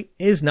spaceflight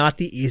is not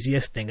the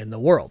easiest thing in the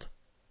world.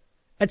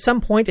 At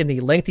some point in the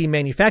lengthy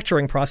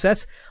manufacturing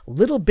process,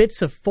 little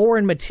bits of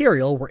foreign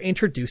material were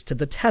introduced to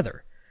the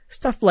tether,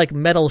 stuff like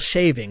metal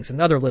shavings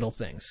and other little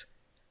things.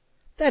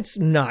 That's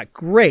not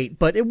great,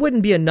 but it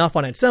wouldn't be enough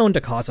on its own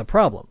to cause a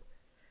problem.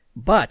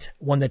 But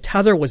when the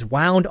tether was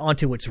wound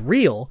onto its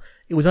reel,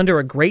 it was under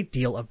a great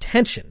deal of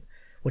tension,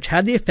 which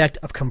had the effect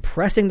of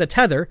compressing the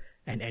tether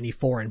and any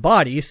foreign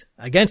bodies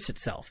against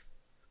itself.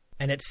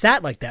 And it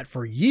sat like that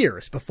for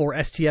years before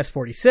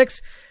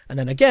STS-46 and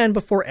then again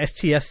before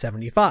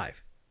STS-75.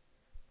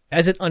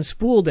 As it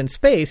unspooled in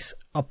space,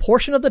 a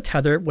portion of the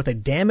tether with a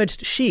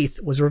damaged sheath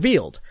was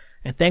revealed,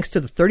 and thanks to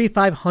the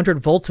 3,500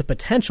 volts of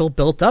potential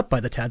built up by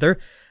the tether,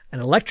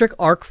 an electric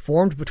arc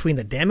formed between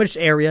the damaged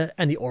area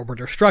and the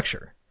orbiter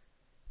structure.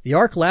 The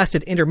arc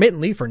lasted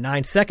intermittently for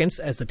 9 seconds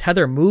as the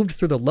tether moved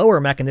through the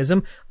lower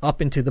mechanism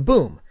up into the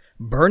boom,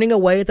 burning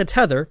away at the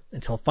tether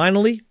until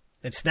finally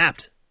it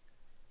snapped.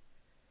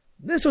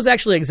 This was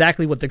actually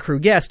exactly what the crew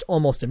guessed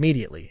almost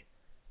immediately.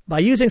 By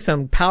using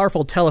some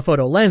powerful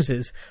telephoto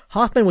lenses,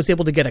 Hoffman was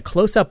able to get a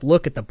close-up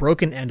look at the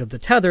broken end of the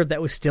tether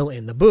that was still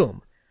in the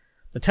boom.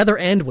 The tether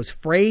end was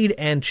frayed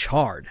and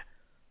charred.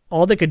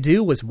 All they could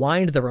do was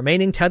wind the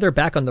remaining tether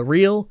back on the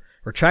reel,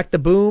 retract the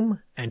boom,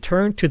 and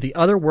turn to the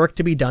other work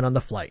to be done on the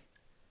flight.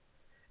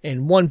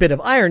 In one bit of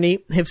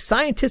irony, if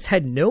scientists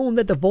had known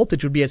that the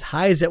voltage would be as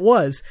high as it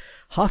was,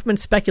 Hoffman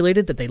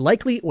speculated that they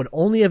likely would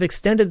only have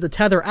extended the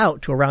tether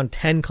out to around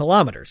 10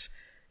 kilometers,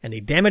 and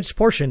the damaged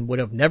portion would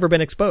have never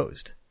been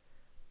exposed.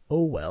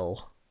 Oh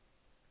well.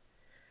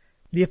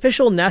 The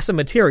official NASA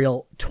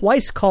material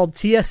twice called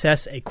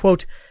TSS a,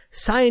 quote,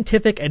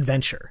 scientific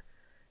adventure,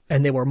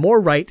 and they were more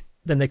right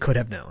than they could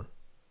have known.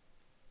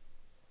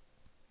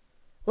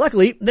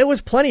 Luckily, there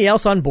was plenty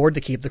else on board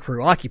to keep the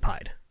crew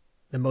occupied.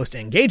 The most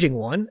engaging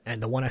one,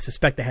 and the one I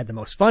suspect they had the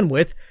most fun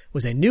with,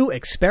 was a new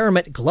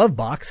experiment glove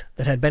box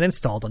that had been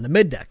installed on the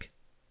middeck.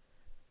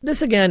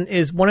 This again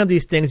is one of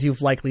these things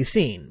you've likely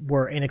seen,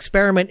 where an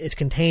experiment is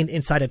contained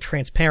inside a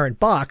transparent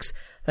box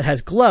that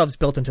has gloves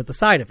built into the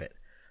side of it,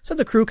 so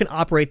the crew can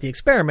operate the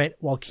experiment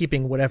while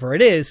keeping whatever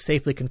it is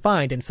safely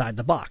confined inside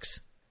the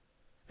box.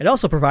 It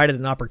also provided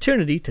an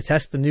opportunity to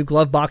test the new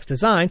glove box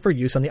design for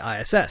use on the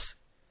ISS.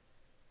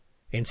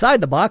 Inside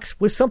the box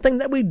was something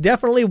that we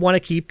definitely want to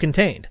keep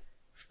contained.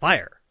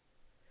 Fire.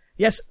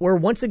 Yes, we're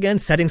once again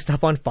setting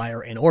stuff on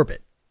fire in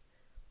orbit.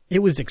 It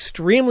was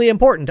extremely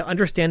important to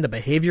understand the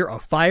behavior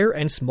of fire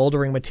and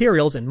smoldering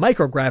materials in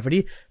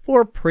microgravity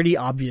for pretty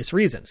obvious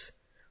reasons.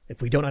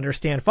 If we don't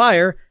understand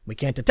fire, we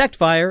can't detect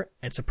fire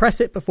and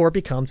suppress it before it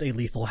becomes a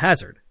lethal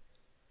hazard.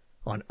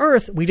 On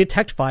Earth, we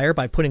detect fire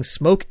by putting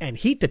smoke and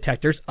heat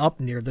detectors up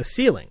near the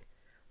ceiling.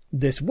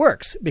 This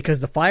works because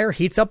the fire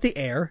heats up the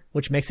air,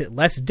 which makes it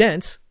less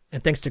dense,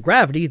 and thanks to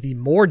gravity, the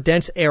more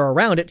dense air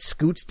around it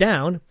scoots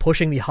down,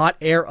 pushing the hot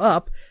air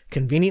up,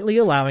 conveniently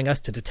allowing us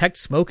to detect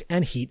smoke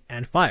and heat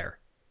and fire.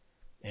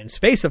 In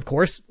space, of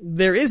course,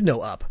 there is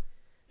no up.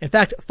 In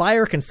fact,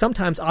 fire can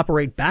sometimes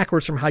operate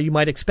backwards from how you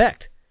might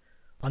expect.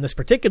 On this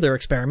particular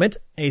experiment,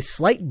 a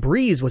slight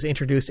breeze was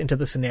introduced into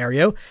the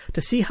scenario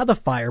to see how the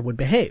fire would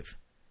behave.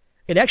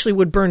 It actually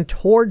would burn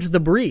towards the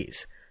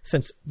breeze,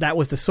 since that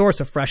was the source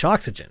of fresh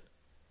oxygen.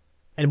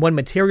 And when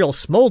material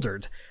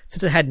smoldered,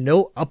 since it had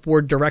no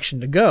upward direction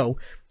to go,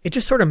 it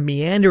just sort of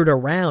meandered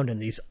around in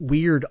these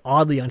weird,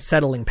 oddly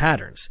unsettling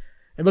patterns.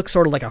 It looked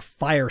sort of like a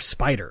fire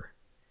spider.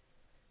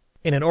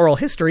 In an oral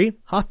history,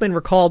 Hoffman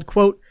recalled,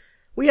 quote,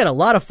 "We had a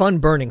lot of fun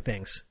burning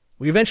things.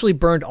 We eventually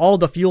burned all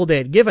the fuel they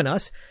had given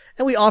us,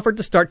 and we offered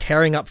to start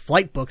tearing up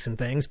flight books and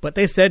things, but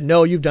they said,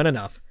 no, you've done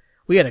enough.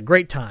 We had a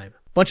great time.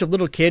 Bunch of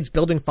little kids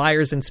building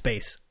fires in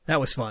space. That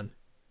was fun."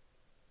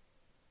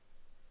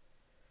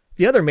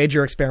 The other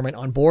major experiment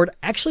on board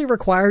actually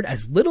required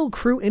as little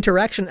crew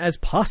interaction as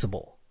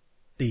possible.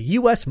 The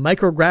U.S.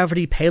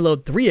 Microgravity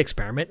Payload 3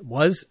 experiment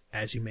was,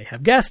 as you may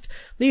have guessed,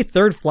 the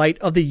third flight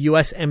of the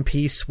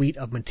USMP suite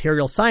of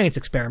material science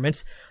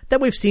experiments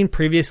that we've seen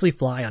previously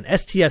fly on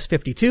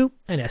STS-52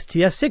 and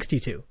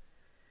STS-62.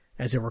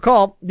 As you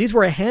recall, these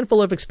were a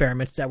handful of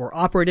experiments that were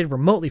operated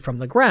remotely from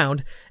the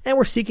ground and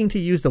were seeking to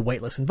use the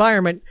weightless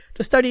environment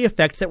to study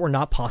effects that were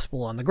not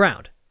possible on the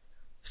ground.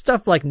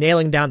 Stuff like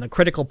nailing down the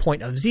critical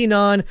point of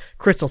xenon,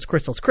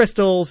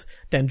 crystals,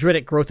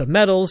 dendritic growth of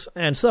metals,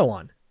 and so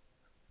on.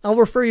 I'll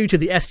refer you to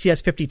the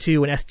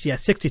STS-52 and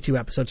STS-62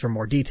 episodes for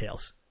more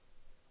details.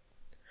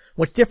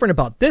 What's different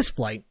about this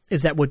flight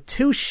is that with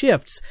 2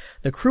 shifts,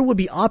 the crew would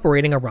be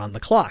operating around the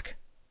clock.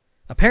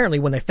 Apparently,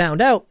 when they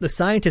found out, the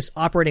scientists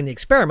operating the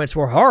experiments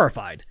were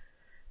horrified.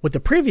 With the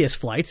previous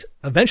flights,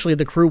 eventually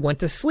the crew went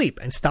to sleep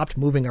and stopped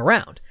moving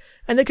around,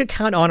 and they could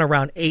count on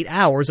around 8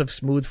 hours of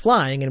smooth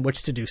flying in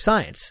which to do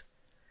science.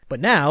 But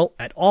now,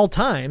 at all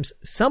times,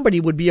 somebody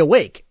would be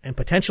awake and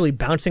potentially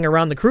bouncing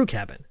around the crew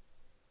cabin.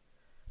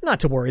 Not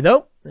to worry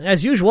though.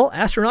 As usual,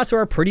 astronauts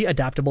are a pretty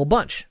adaptable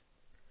bunch.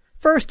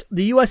 First,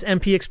 the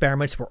USMP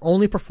experiments were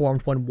only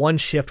performed when one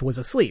shift was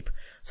asleep,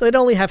 so they'd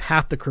only have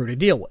half the crew to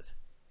deal with.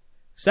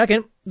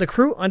 Second, the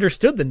crew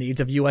understood the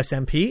needs of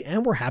USMP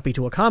and were happy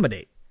to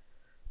accommodate.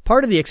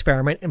 Part of the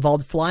experiment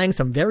involved flying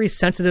some very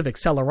sensitive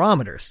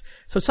accelerometers,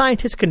 so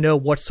scientists could know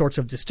what sorts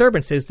of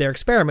disturbances their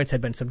experiments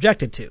had been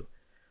subjected to.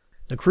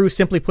 The crew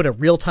simply put a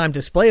real-time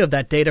display of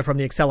that data from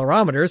the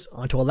accelerometers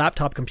onto a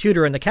laptop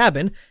computer in the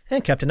cabin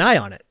and kept an eye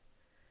on it.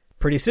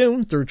 Pretty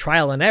soon, through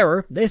trial and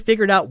error, they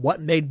figured out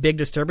what made big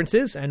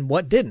disturbances and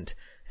what didn't,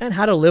 and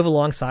how to live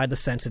alongside the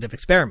sensitive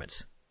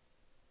experiments.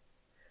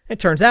 It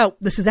turns out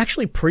this is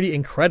actually pretty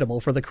incredible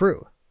for the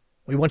crew.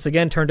 We once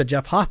again turn to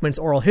Jeff Hoffman's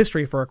oral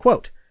history for a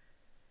quote.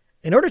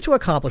 In order to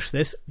accomplish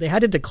this, they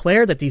had to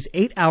declare that these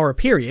 8-hour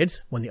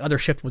periods, when the other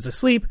shift was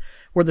asleep,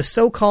 were the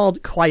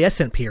so-called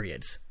quiescent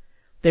periods.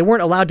 They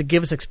weren't allowed to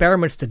give us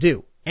experiments to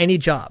do, any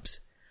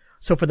jobs.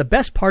 So for the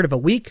best part of a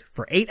week,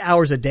 for 8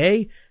 hours a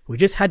day, we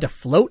just had to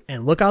float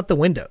and look out the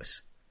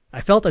windows.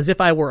 I felt as if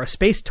I were a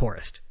space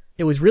tourist.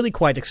 It was really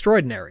quite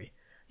extraordinary.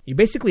 You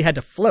basically had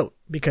to float,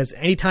 because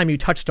any time you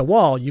touched a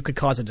wall, you could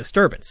cause a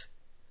disturbance.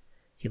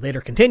 He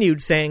later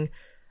continued, saying,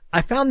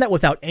 "I found that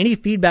without any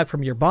feedback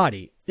from your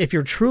body, if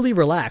you're truly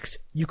relaxed,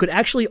 you could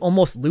actually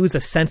almost lose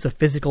a sense of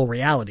physical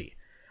reality.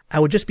 I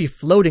would just be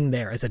floating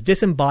there as a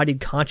disembodied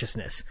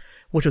consciousness,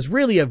 which was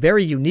really a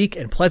very unique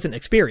and pleasant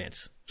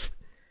experience."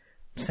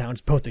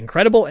 Sounds both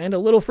incredible and a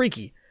little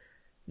freaky.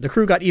 The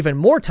crew got even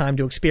more time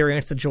to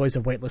experience the joys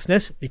of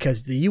weightlessness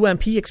because the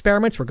UMP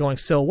experiments were going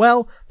so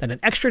well that an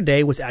extra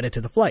day was added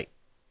to the flight.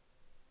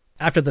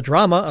 After the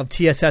drama of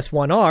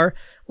TSS-1R,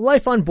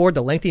 life on board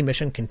the lengthy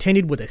mission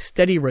continued with a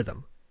steady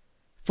rhythm.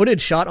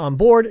 Footage shot on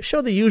board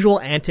showed the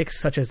usual antics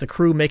such as the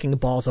crew making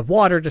balls of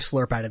water to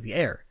slurp out of the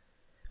air.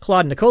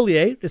 Claude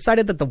Nicollier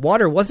decided that the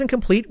water wasn't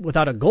complete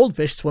without a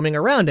goldfish swimming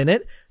around in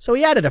it, so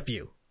he added a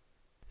few.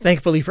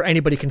 Thankfully for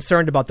anybody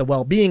concerned about the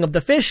well-being of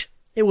the fish,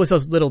 it was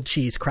those little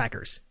cheese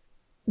crackers.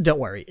 Don't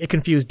worry, it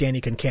confused Danny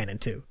Concannon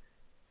too.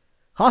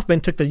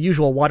 Hoffman took the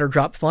usual water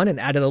drop fun and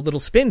added a little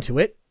spin to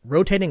it,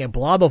 rotating a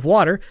blob of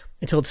water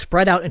until it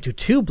spread out into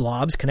 2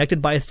 blobs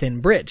connected by a thin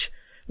bridge,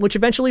 which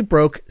eventually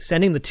broke,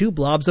 sending the 2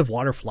 blobs of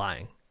water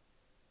flying.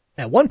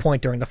 At one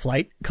point during the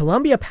flight,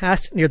 Columbia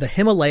passed near the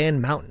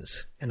Himalayan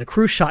mountains, and the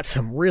crew shot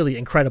some really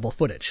incredible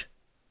footage.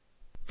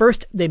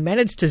 First, they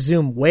managed to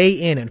zoom way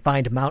in and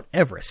find Mount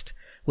Everest,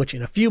 which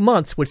in a few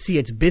months would see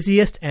its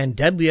busiest and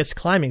deadliest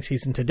climbing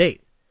season to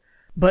date.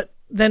 But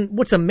then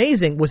what's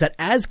amazing was that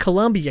as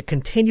Columbia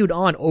continued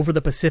on over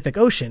the Pacific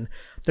Ocean,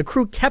 the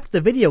crew kept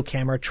the video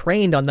camera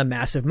trained on the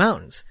massive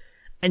mountains,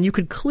 and you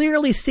could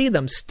clearly see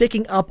them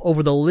sticking up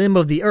over the limb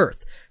of the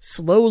Earth,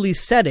 slowly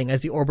setting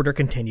as the orbiter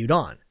continued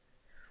on.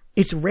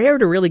 It's rare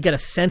to really get a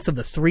sense of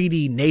the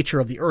 3D nature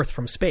of the Earth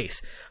from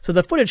space, so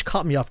the footage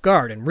caught me off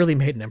guard and really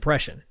made an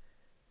impression.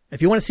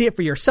 If you want to see it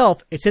for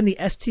yourself, it's in the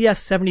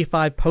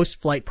STS-75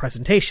 post-flight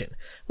presentation,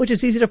 which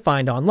is easy to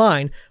find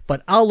online,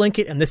 but I'll link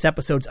it in this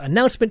episode's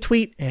announcement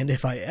tweet, and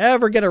if I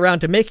ever get around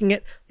to making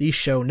it, the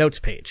show notes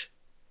page.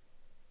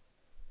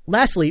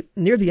 Lastly,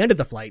 near the end of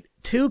the flight,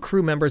 2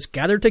 crew members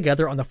gathered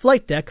together on the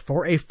flight deck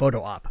for a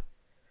photo op.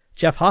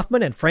 Jeff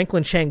Hoffman and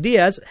Franklin Chang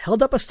Diaz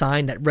held up a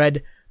sign that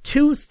read,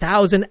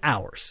 2,000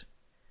 hours.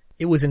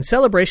 It was in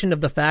celebration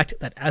of the fact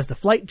that as the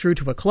flight drew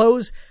to a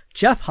close,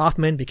 Jeff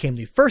Hoffman became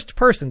the first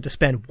person to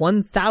spend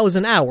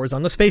 1,000 hours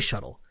on the space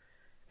shuttle.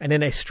 And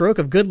in a stroke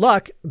of good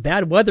luck,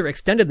 bad weather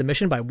extended the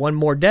mission by 1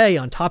 more day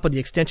on top of the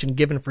extension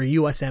given for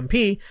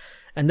USMP,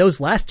 and those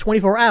last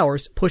 24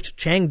 hours pushed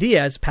Chang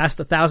Diaz past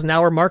the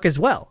 1,000-hour mark as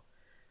well.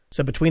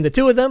 So between the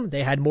two of them,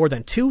 they had more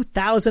than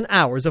 2,000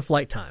 hours of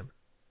flight time.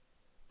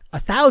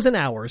 1,000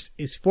 hours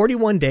is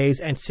 41 days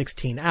and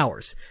 16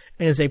 hours,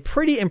 and is a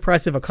pretty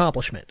impressive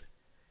accomplishment.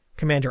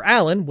 Commander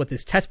Allen, with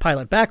his test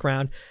pilot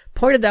background,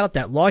 pointed out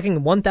that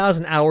logging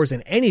 1,000 hours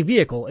in any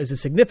vehicle is a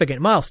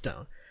significant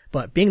milestone,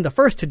 but being the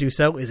first to do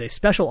so is a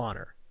special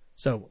honor.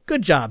 So,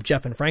 good job,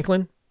 Jeff and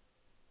Franklin.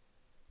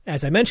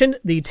 As I mentioned,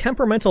 the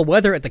temperamental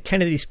weather at the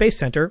Kennedy Space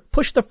Center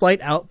pushed the flight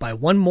out by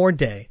one more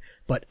day,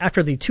 but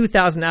after the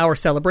 2,000-hour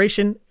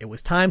celebration, it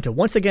was time to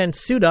once again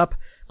suit up,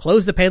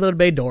 close the payload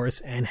bay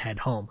doors, and head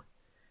home.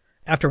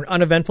 After an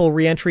uneventful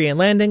re-entry and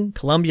landing,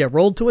 Columbia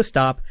rolled to a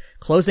stop,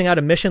 closing out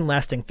a mission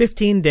lasting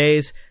 15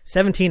 days,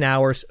 17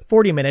 hours,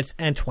 40 minutes,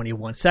 and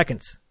 21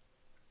 seconds.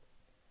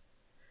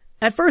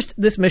 At first,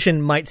 this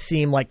mission might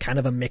seem like kind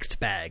of a mixed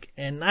bag,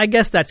 and I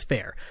guess that's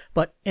fair,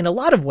 but in a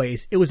lot of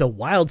ways, it was a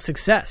wild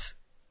success.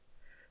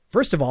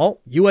 First of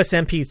all,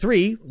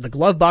 USMP-3, the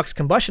glove box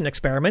combustion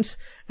experiments,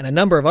 and a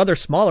number of other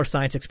smaller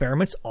science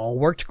experiments all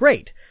worked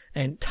great,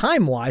 and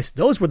time-wise,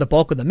 those were the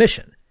bulk of the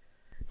mission.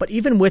 But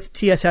even with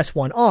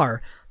TSS-1R,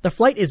 the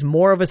flight is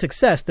more of a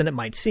success than it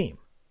might seem.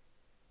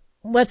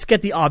 Let's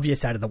get the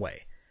obvious out of the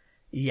way.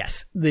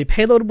 Yes, the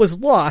payload was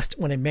lost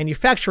when a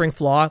manufacturing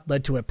flaw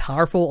led to a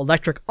powerful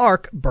electric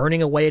arc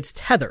burning away its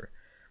tether.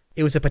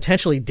 It was a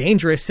potentially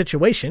dangerous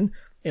situation,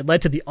 it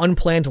led to the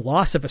unplanned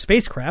loss of a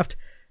spacecraft,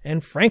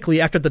 and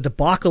frankly, after the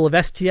debacle of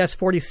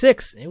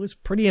STS-76, it was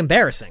pretty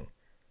embarrassing.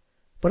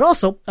 But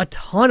also, a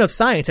ton of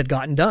science had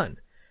gotten done.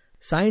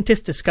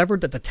 Scientists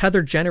discovered that the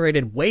tether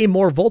generated way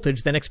more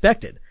voltage than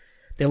expected.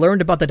 They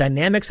learned about the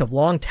dynamics of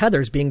long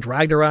tethers being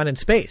dragged around in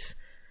space,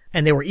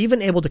 and they were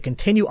even able to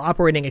continue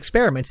operating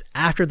experiments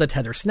after the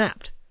tether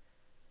snapped.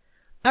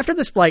 After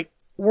this flight,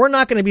 we're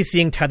not going to be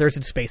seeing tethers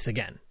in space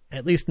again,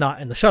 at least not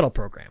in the shuttle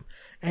program,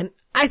 and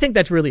I think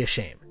that's really a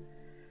shame.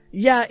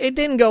 Yeah, it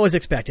didn't go as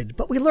expected,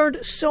 but we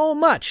learned so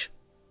much.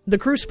 The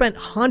crew spent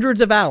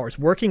hundreds of hours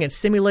working in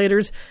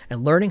simulators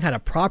and learning how to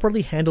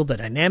properly handle the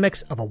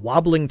dynamics of a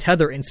wobbling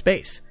tether in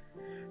space.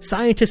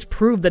 Scientists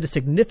proved that a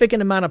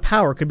significant amount of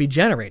power could be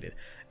generated,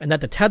 and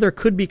that the tether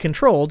could be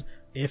controlled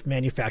if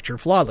manufactured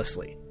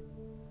flawlessly.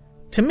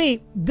 To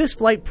me, this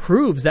flight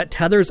proves that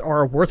tethers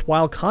are a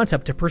worthwhile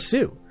concept to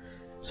pursue.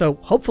 So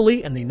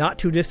hopefully, in the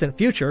not-too-distant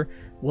future,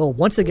 we'll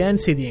once again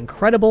see the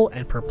incredible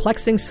and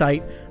perplexing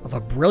sight of a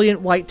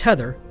brilliant white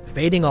tether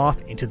fading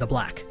off into the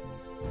black.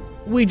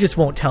 We just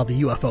won't tell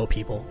the UFO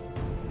people.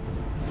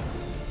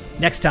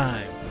 Next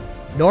time,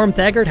 Norm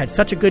Thagard had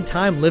such a good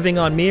time living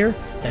on Mir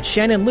that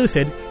Shannon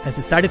Lucid has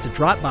decided to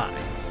drop by.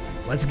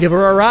 Let's give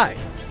her a ride.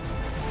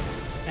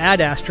 Ad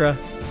Astra.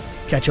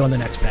 Catch you on the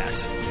next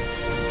pass.